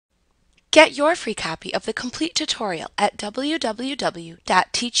Get your free copy of the complete tutorial at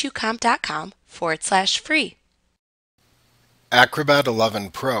www.teachucomp.com/free. Acrobat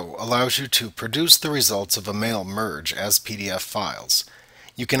 11 Pro allows you to produce the results of a mail merge as PDF files.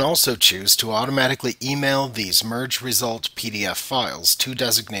 You can also choose to automatically email these merge result PDF files to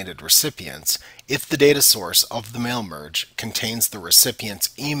designated recipients if the data source of the mail merge contains the recipient's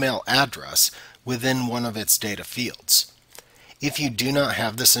email address within one of its data fields. If you do not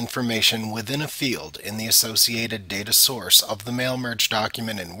have this information within a field in the associated data source of the mail merge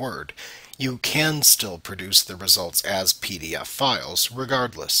document in Word, you can still produce the results as PDF files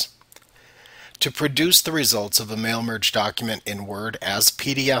regardless. To produce the results of a mail merge document in Word as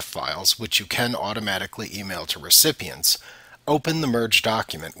PDF files, which you can automatically email to recipients, open the merge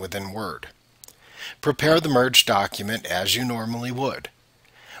document within Word. Prepare the merge document as you normally would.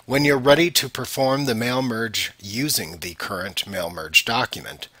 When you're ready to perform the mail merge using the current mail merge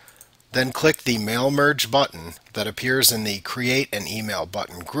document, then click the Mail Merge button that appears in the Create an Email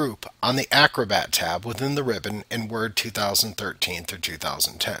button group on the Acrobat tab within the ribbon in Word 2013 through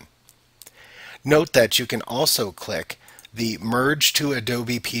 2010. Note that you can also click the Merge to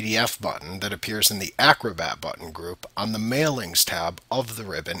Adobe PDF button that appears in the Acrobat button group on the Mailings tab of the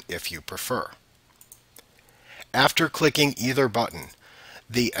ribbon if you prefer. After clicking either button,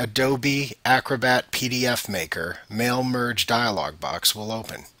 the Adobe Acrobat PDF Maker Mail Merge dialog box will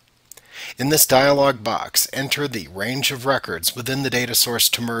open. In this dialog box, enter the range of records within the data source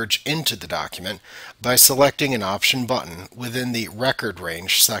to merge into the document by selecting an option button within the Record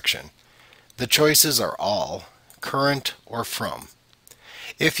Range section. The choices are All, Current, or From.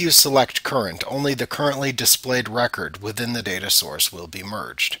 If you select Current, only the currently displayed record within the data source will be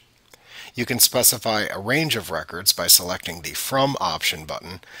merged. You can specify a range of records by selecting the From option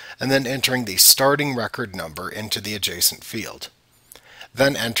button and then entering the starting record number into the adjacent field.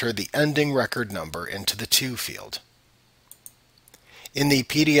 Then enter the ending record number into the To field. In the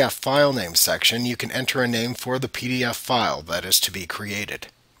PDF file name section, you can enter a name for the PDF file that is to be created.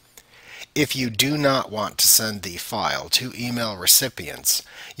 If you do not want to send the file to email recipients,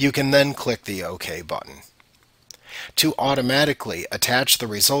 you can then click the OK button. To automatically attach the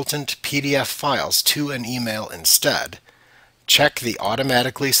resultant PDF files to an email instead, check the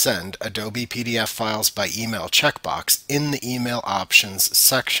Automatically Send Adobe PDF Files by Email checkbox in the Email Options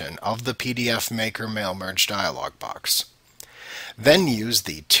section of the PDF Maker Mail Merge dialog box. Then use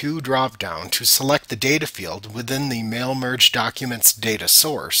the To drop-down to select the data field within the Mail Merge document's data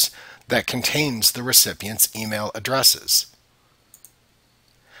source that contains the recipient's email addresses.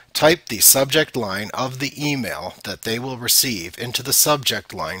 Type the subject line of the email that they will receive into the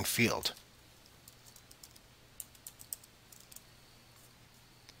subject line field.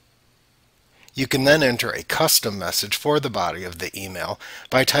 You can then enter a custom message for the body of the email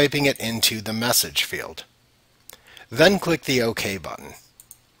by typing it into the message field. Then click the OK button.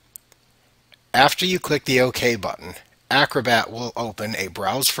 After you click the OK button, Acrobat will open a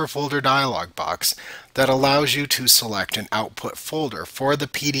Browse for Folder dialog box that allows you to select an output folder for the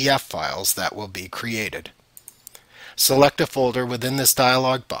PDF files that will be created. Select a folder within this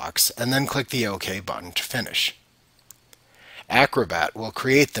dialog box and then click the OK button to finish. Acrobat will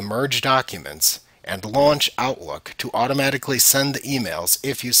create the merge documents and launch Outlook to automatically send the emails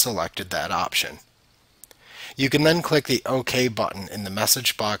if you selected that option. You can then click the OK button in the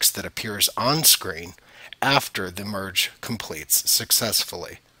message box that appears on screen after the merge completes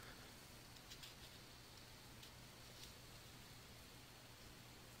successfully.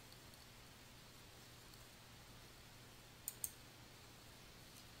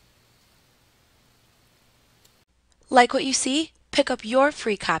 Like what you see? Pick up your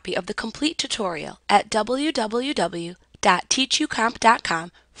free copy of the complete tutorial at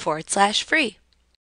www.teachucomp.com/free.